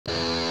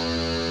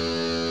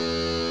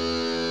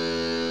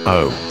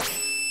Oh.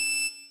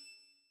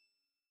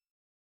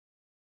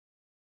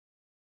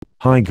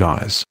 Hi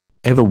guys.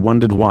 Ever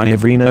wondered why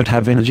every note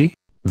have energy?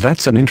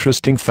 That's an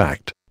interesting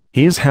fact.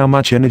 Here's how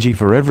much energy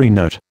for every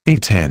note.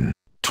 E10.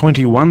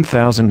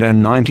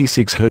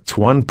 21,096 Hz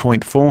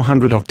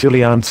 1.400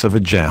 octillions of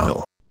a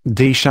joule.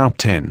 D sharp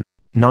 10.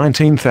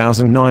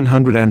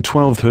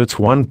 19,912 Hz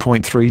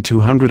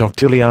 1.3200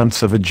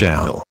 octillions of a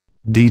joule.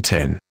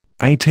 D10.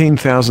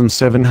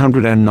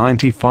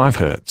 18,795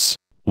 Hz.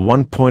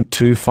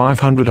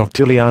 1.2500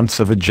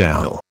 octillions of a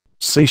joule.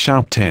 C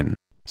sharp 10.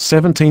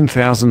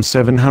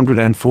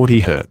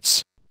 17,740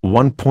 Hz.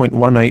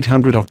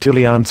 1.1800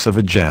 octillions of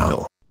a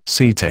joule.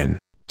 C10.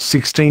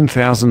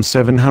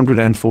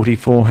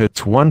 16,744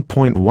 Hz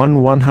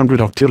 1.1100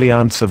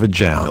 octillions of a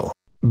joule.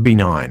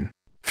 B9.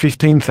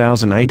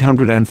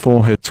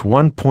 15,804 Hz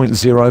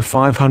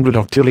 1.0500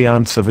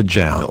 octillions of a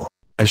joule.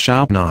 A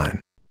sharp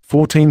 9.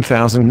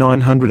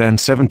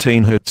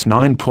 14,917 Hz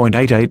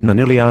 9.88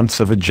 nanillions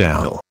of a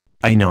joule.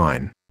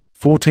 A9.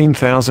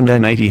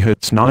 14,080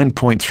 Hz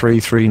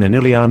 9.33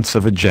 nanillions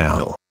of a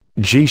joule.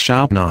 G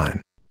sharp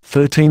 9.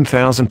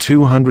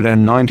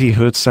 13,290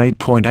 Hz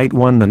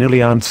 8.81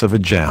 nanillions of a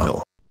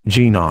joule.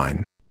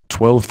 G9.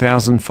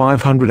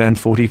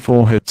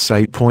 12,544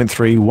 Hz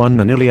 8.31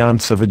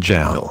 nanillions of a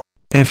joule.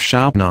 F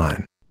sharp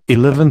 9.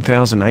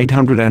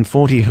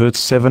 11,840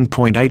 Hz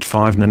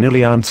 7.85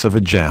 nanillions of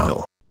a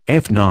joule.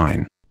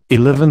 F9.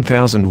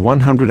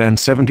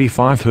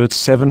 11,175 Hz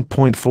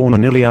 7.4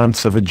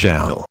 nanillions of a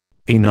joule.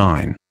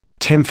 E9.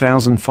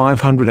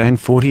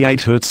 10,548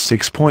 Hz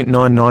 6.99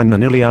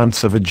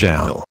 nanillions of a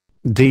joule.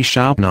 D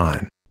sharp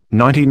 9.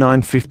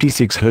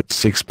 9956 Hz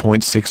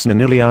 6.6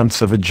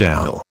 nanillions of a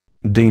joule.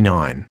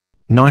 D9.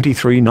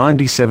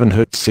 9397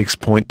 Hz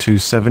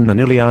 6.27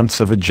 nanillions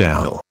of a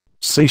joule.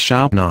 C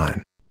sharp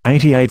 9.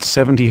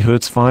 8870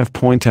 Hz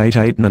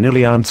 5.88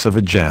 nanillions of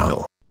a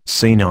joule.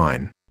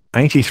 C9.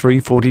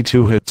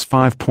 8342 Hz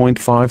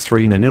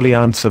 5.53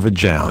 nanillions of a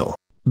joule.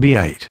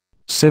 B8.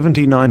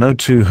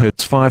 7902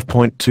 Hz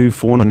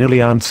 5.24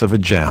 nanillions of a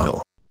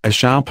joule. A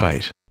sharp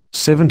 8.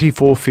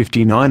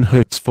 7459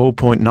 Hz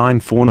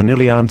 4.94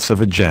 nanillions of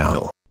a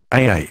joule.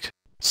 A8.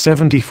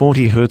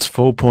 7040 Hz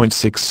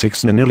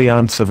 4.66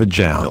 nanillions of a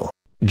joule.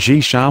 G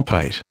sharp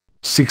 8.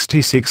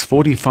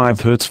 6645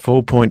 Hz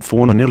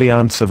 4.4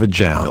 nanillions of a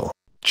joule.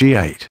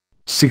 G8.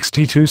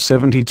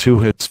 6272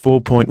 Hz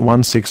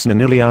 4.16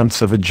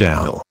 nanillions of a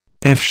joule.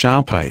 F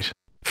sharp 8.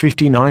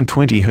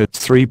 5920 Hz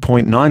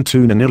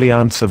 3.92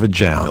 nanillions of a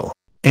joule.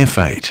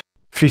 F8.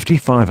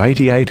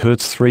 5588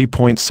 Hz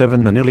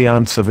 3.7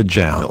 nanillions of a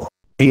joule.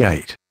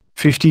 E8.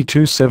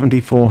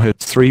 5274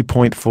 Hz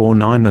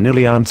 3.49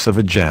 nanillions of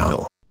a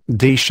joule.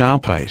 D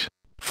sharp 8.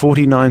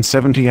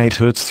 4978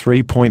 Hz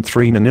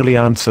 3.3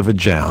 nanillions of a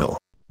joule.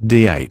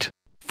 D8.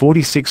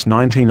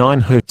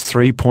 4699 Hz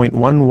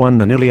 3.11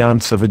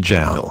 nanillions of a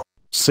joule.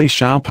 C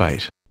sharp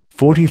 8.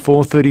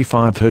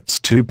 4435 Hz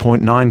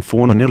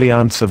 2.94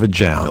 nanillions of a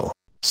joule.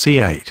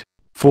 C8.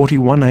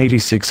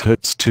 4186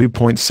 Hz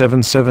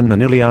 2.77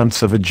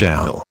 nanillions of a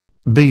joule.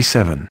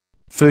 B7.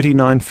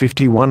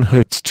 3951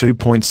 Hz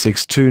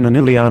 2.62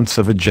 nanillions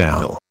of a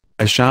joule.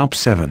 A sharp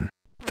 7.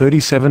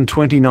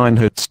 3729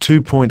 Hz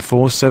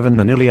 2.47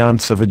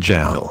 nanillions of a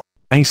joule.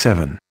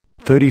 A7.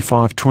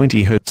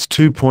 3520 Hz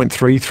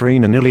 2.33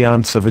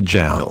 nanillions of a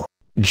joule.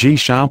 G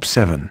sharp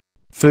 7.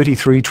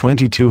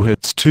 3322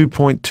 Hz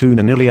 2.2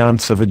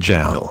 nanillions of a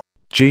joule.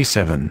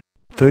 G7.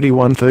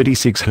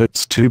 3136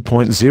 Hz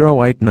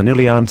 2.08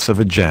 nanillions of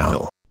a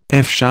joule.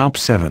 F sharp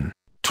 7.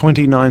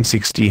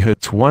 2960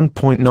 Hz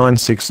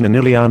 1.96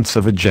 nanillions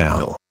of a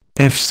joule.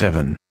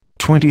 F7.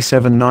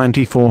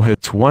 2794 Hz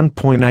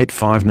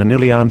 1.85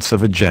 nanillions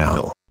of a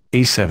joule.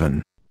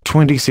 E7.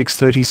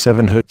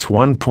 2637 Hz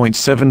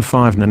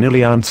 1.75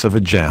 nanillions of a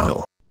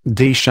joule.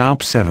 D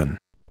sharp 7.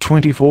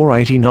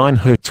 2489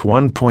 Hz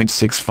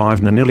 1.65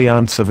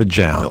 nanillions of a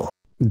joule.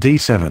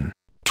 D7.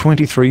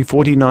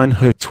 2349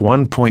 Hz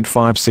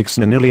 1.56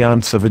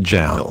 nanillions of a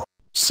joule.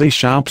 C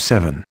sharp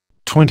 7.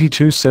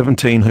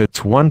 2217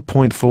 Hz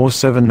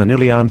 1.47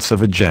 nanillions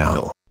of a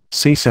joule.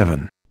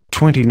 C7.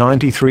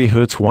 2093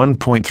 Hz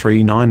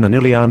 1.39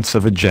 nanillions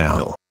of a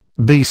joule.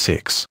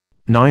 B6.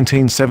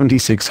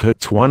 1976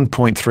 Hz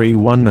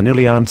 1.31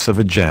 nanillions of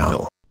a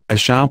joule. A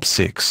sharp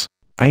 6.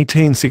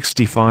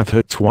 1865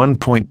 Hz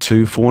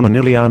 1.24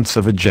 nanillions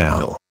of a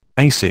joule.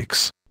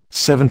 A6.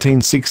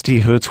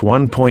 1760 Hz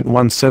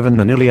 1.17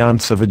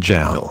 nanillions of a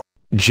joule.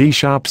 G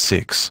sharp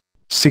 6.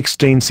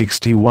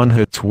 1661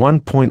 Hz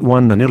 1.1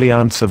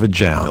 nanillions of a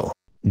joule.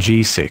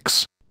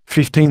 G6.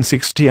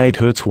 1568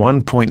 Hz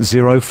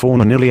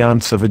 1.04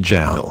 nanillions of a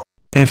joule.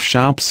 F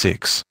sharp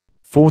 6.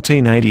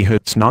 1480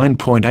 Hz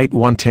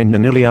 9.8110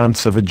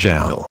 nanillions of a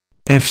joule.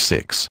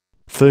 F6.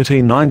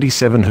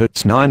 1397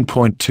 Hz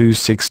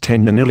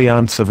 9.2610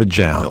 nanillions of a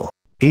joule.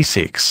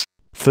 E6.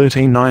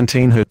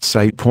 1319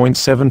 Hz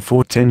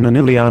 8.7410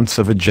 nanillions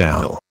of a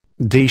joule.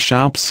 D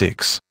sharp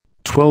 6.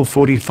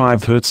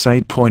 1245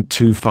 Hz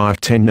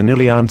 8.2510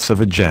 nanillions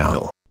of a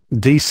joule.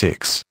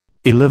 D6.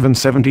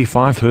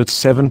 1175 Hz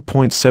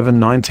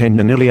 7.7910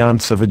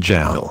 nanoilliamps of a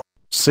joule.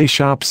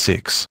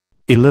 C#6.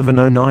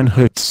 1109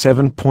 Hz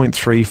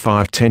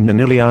 7.3510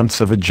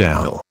 nanoilliamps of a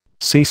joule.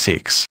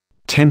 C6.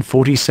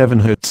 1047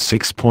 Hz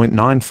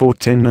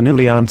 6.9410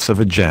 nanoilliamps of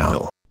a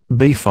joule.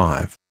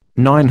 B5.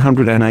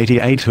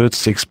 988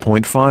 Hz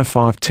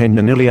 6.5510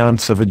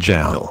 nanoilliamps of a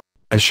joule.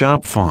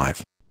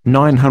 A#5.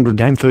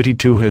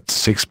 932 Hz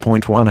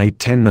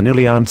 6.1810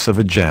 nanoilliamps of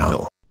a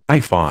joule.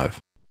 A5.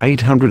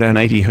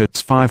 880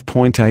 Hz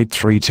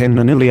 5.8310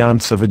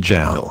 nanoilliamps of a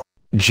joule.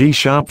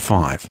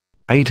 G#5.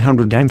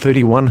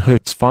 831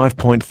 Hz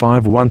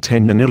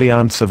 5.5110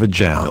 nanoilliamps of a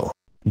joule.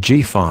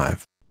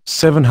 G5.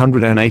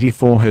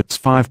 784 Hz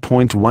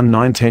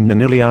 5.1910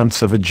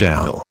 nanoilliamps of a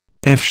joule.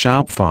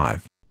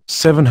 F#5.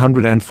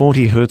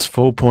 740 Hz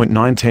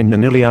 4.910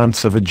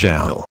 nanoilliamps of a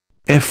joule.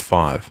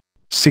 F5.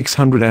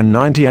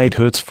 698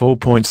 Hz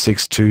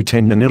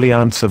 4.6210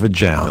 nanoilliamps of a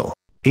joule.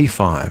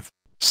 E5.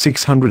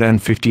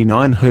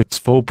 659 Hz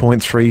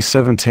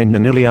 4.3710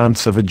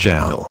 nanoilliamps of a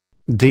joule.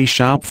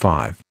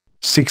 D#5.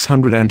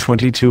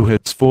 622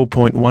 Hz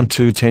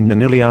 4.1210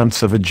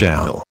 nanoilliamps of a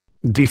joule.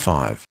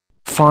 D5.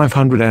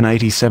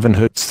 587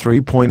 Hz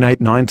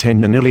 3.8910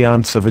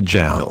 nanoilliamps of a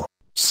joule.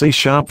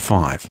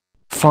 C#5.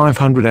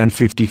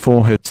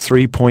 554 Hz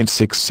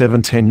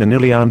 3.6710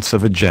 nanoilliamps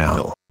of a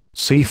joule.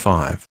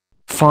 C5.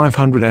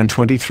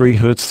 523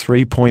 Hz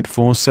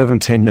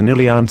 3.4710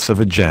 nanoilliamps of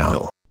a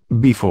joule.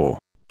 B4.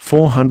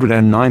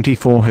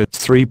 494 Hz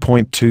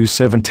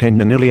 3.2710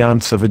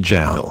 nanoilliamps of a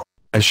joule.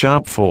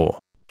 A#4.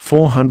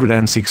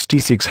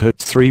 466 Hz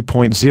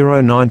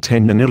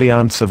 3.0910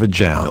 nanoilliamps of a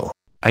joule.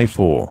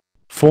 A4.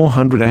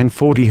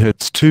 440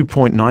 Hz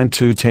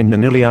 2.9210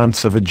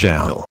 nanoilliamps of a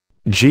joule.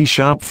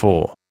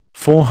 G#4.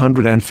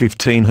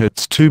 415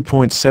 Hz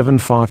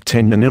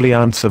 2.7510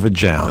 nanoilliamps of a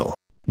joule.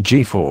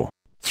 G4.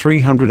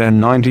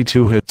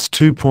 392 Hz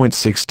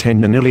 2.610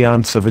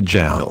 nanoilliamps of a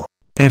joule.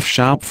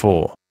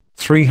 F#4.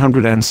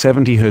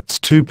 370 Hz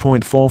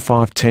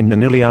 2.4510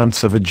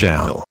 nanoilliamps of a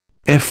joule.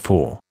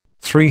 F4.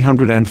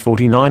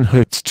 349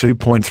 Hz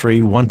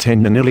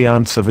 2.3110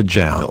 nanoilliamps of a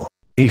joule.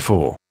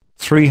 E4.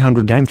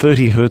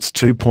 330 Hz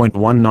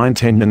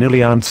 2.1910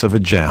 nanoilliamps of a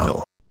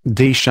joule.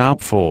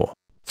 D#4.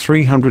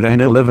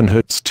 311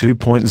 Hz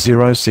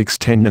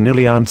 2.0610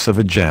 nanoilliamps of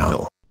a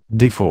joule.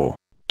 D4.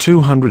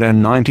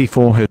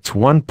 294 Hz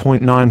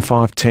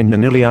 1.9510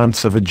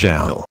 nanoilliamps of a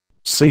joule.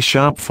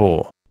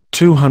 C#4.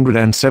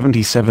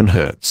 277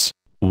 Hz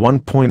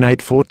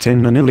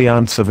 1.8410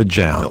 nanoilliamps of a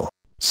joule.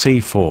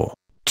 C4.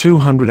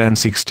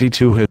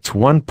 262 Hz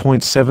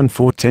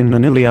 1.7410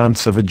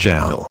 nanoilliamps of a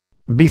joule.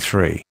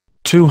 B3.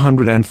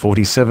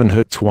 247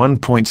 Hz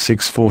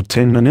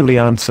 1.6410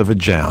 nanoilliamps of a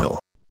joule.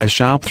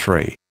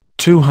 A#3.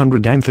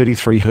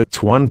 233 Hz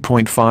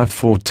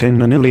 1.5410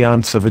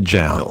 nanoilliamps of a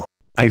joule.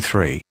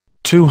 A3.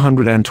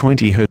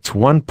 220 Hz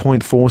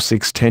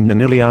 1.4610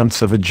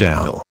 nanoilliamps of a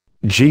joule.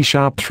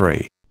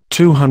 G#3.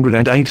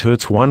 208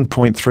 Hz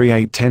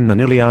 1.3810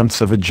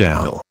 nanoilliamps of a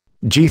joule.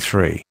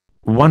 G3.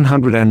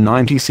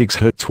 196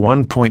 Hz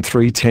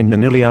 1.310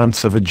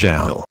 nanoilliamps of a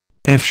joule.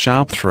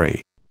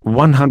 F#3.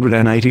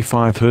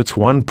 185 Hz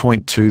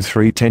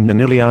 1.2310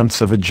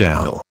 nanoilliamps of a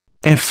joule.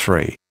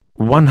 F3.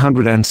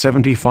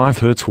 175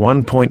 Hz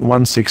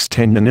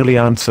 1.1610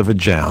 nanoilliamps of a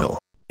joule.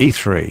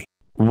 E3.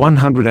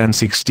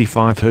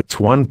 165 Hz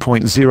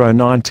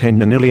 1.0910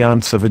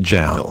 nanoilliamps of a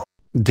joule.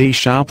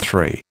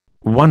 D#3.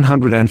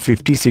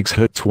 156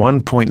 Hz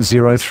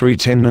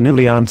 1.0310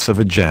 nanoilliamps of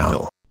a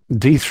joule.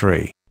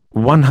 D3.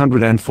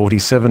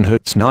 147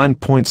 Hz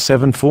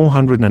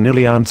 9.7400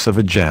 nanoilliamps of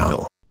a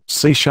joule.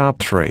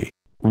 C#3.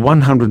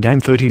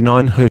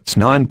 139 Hz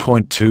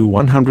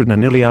 9.2100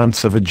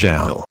 nanoilliamps of a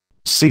joule.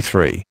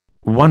 C3.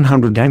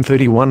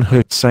 131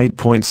 Hz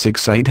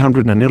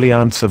 8.6800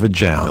 nanoilliamps of a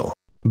joule.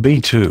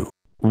 B2.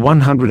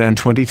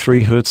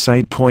 123 Hz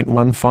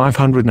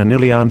 8.1500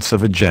 nanoilliamps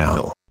of a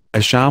joule.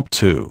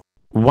 A#2.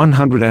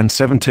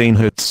 117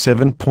 Hz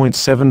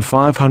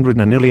 7.7500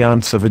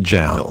 nanoilliamps of a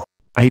joule.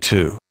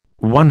 A2.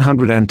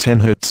 110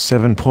 Hz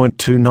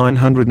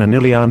 7.2900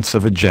 nanoilliamps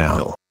of a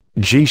joule.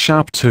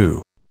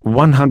 G#2.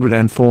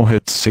 104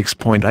 Hz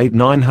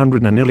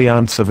 6.8900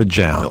 nanoilliamps of a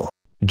joule.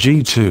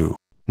 G2.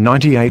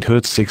 98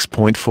 Hz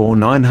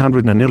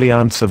 6.4900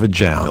 nanoilliamps of a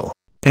joule.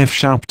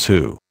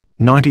 F#2.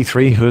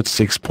 93 Hz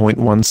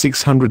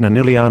 6.1600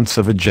 nanoilliamps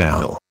of a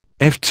joule.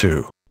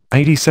 F2.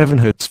 87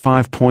 Hz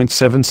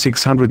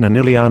 5.7600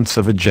 nanoilliamps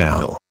of a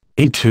joule.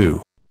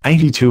 E2.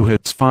 82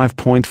 Hz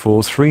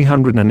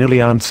 5.4300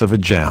 nanoilliamps of a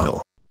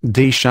joule.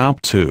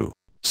 D#2.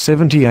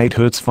 78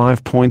 Hz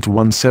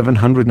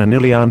 5.1700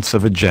 nanoilliamps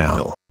of a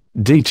joule.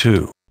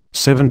 D2.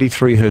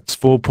 73 Hz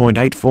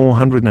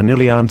 4.8400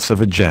 nanoilliamps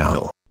of a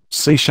joule.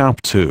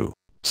 C#2.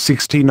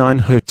 69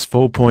 Hz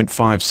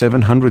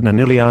 4.5700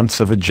 nanoilliamps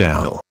of a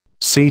joule.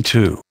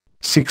 C2.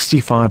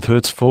 65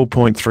 Hz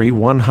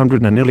 4.3100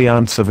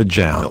 nanoilliamps of a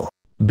joule.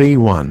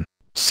 B1.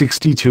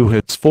 62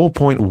 Hz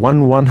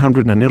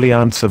 4.1100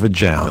 nanoilliamps of a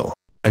joule.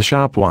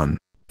 A#1.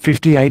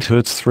 58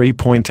 Hz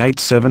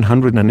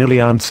 3.8700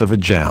 nanoilliamps of a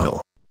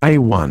joule.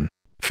 A1,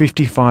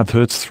 55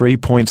 Hz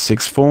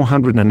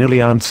 3.6400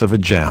 nanoleonts of a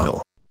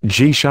joule.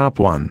 G sharp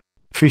 1,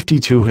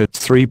 52 Hz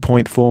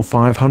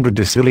 3.4500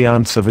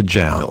 decillions of a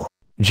joule.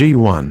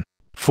 G1,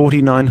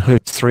 49 Hz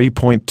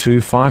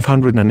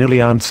 3.2500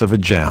 nanoleonts of a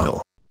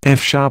joule. F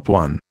sharp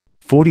 1,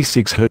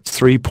 46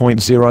 Hz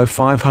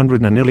 3.0500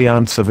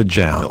 nanoleonts of a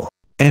joule.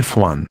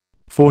 F1,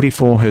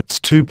 44 Hz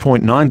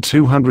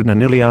 2.9200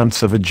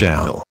 nanoleonts of a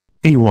joule.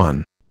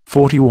 E1,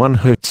 41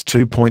 Hz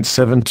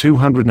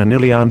 2.7200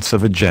 nanoleonts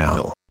of a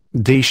joule.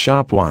 D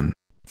sharp 1,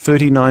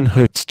 39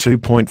 Hz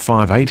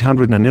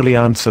 2.5800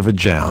 nanoleonts of a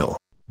joule.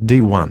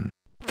 D1,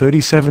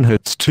 37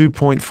 Hz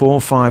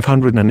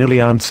 2.4500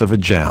 nanoleonts of a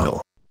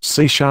joule.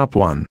 C sharp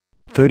 1,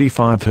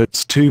 35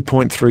 Hz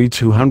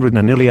 2.3200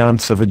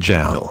 nanoleonts of a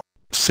joule.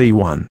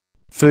 C1,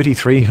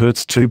 33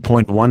 Hz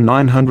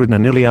 2.1900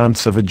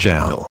 nanoleonts of a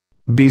joule.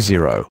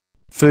 B0,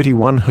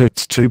 31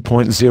 Hz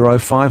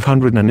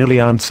 2.0500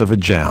 nanoleonts of a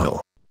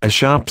joule. A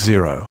sharp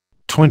 0,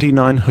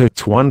 29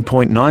 Hz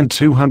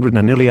 1.9200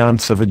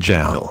 nanoleonts of a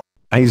joule.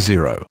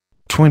 A0,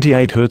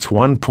 28 Hz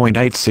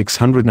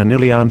 1.8600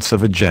 nanoleonts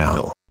of a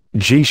joule.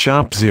 G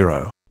sharp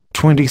 0,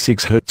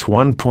 26 Hz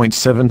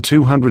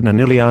 1.7200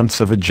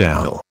 nanoleonts of a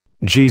joule.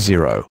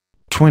 G0,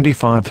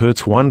 25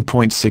 Hz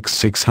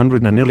 1.6600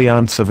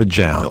 nanoleonts of a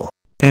joule.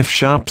 F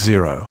sharp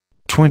 0,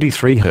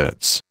 23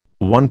 Hz,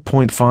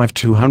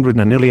 1.5200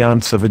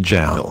 nanoleonts of a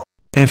joule.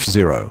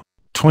 F0,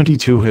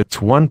 22 Hz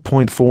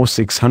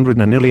 1.4600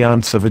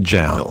 nanoleonts of a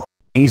joule.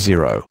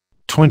 E0,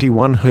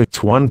 21 Hz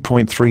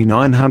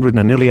 1.3900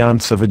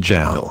 nanoleonts of a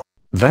joule.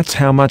 That's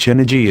how much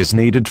energy is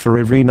needed for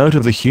every note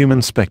of the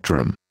human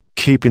spectrum.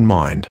 Keep in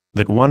mind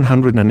that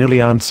 100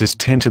 nanoleonts is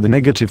 10 to the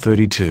negative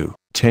 32,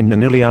 10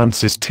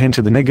 nanoleonts is 10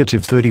 to the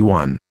negative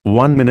 31,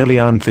 1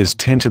 millileonth is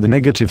 10 to the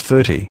negative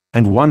 30,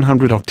 and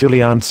 100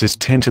 octillions is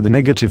 10 to the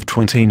negative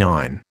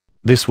 29.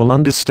 This will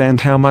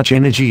understand how much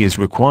energy is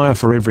required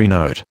for every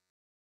note.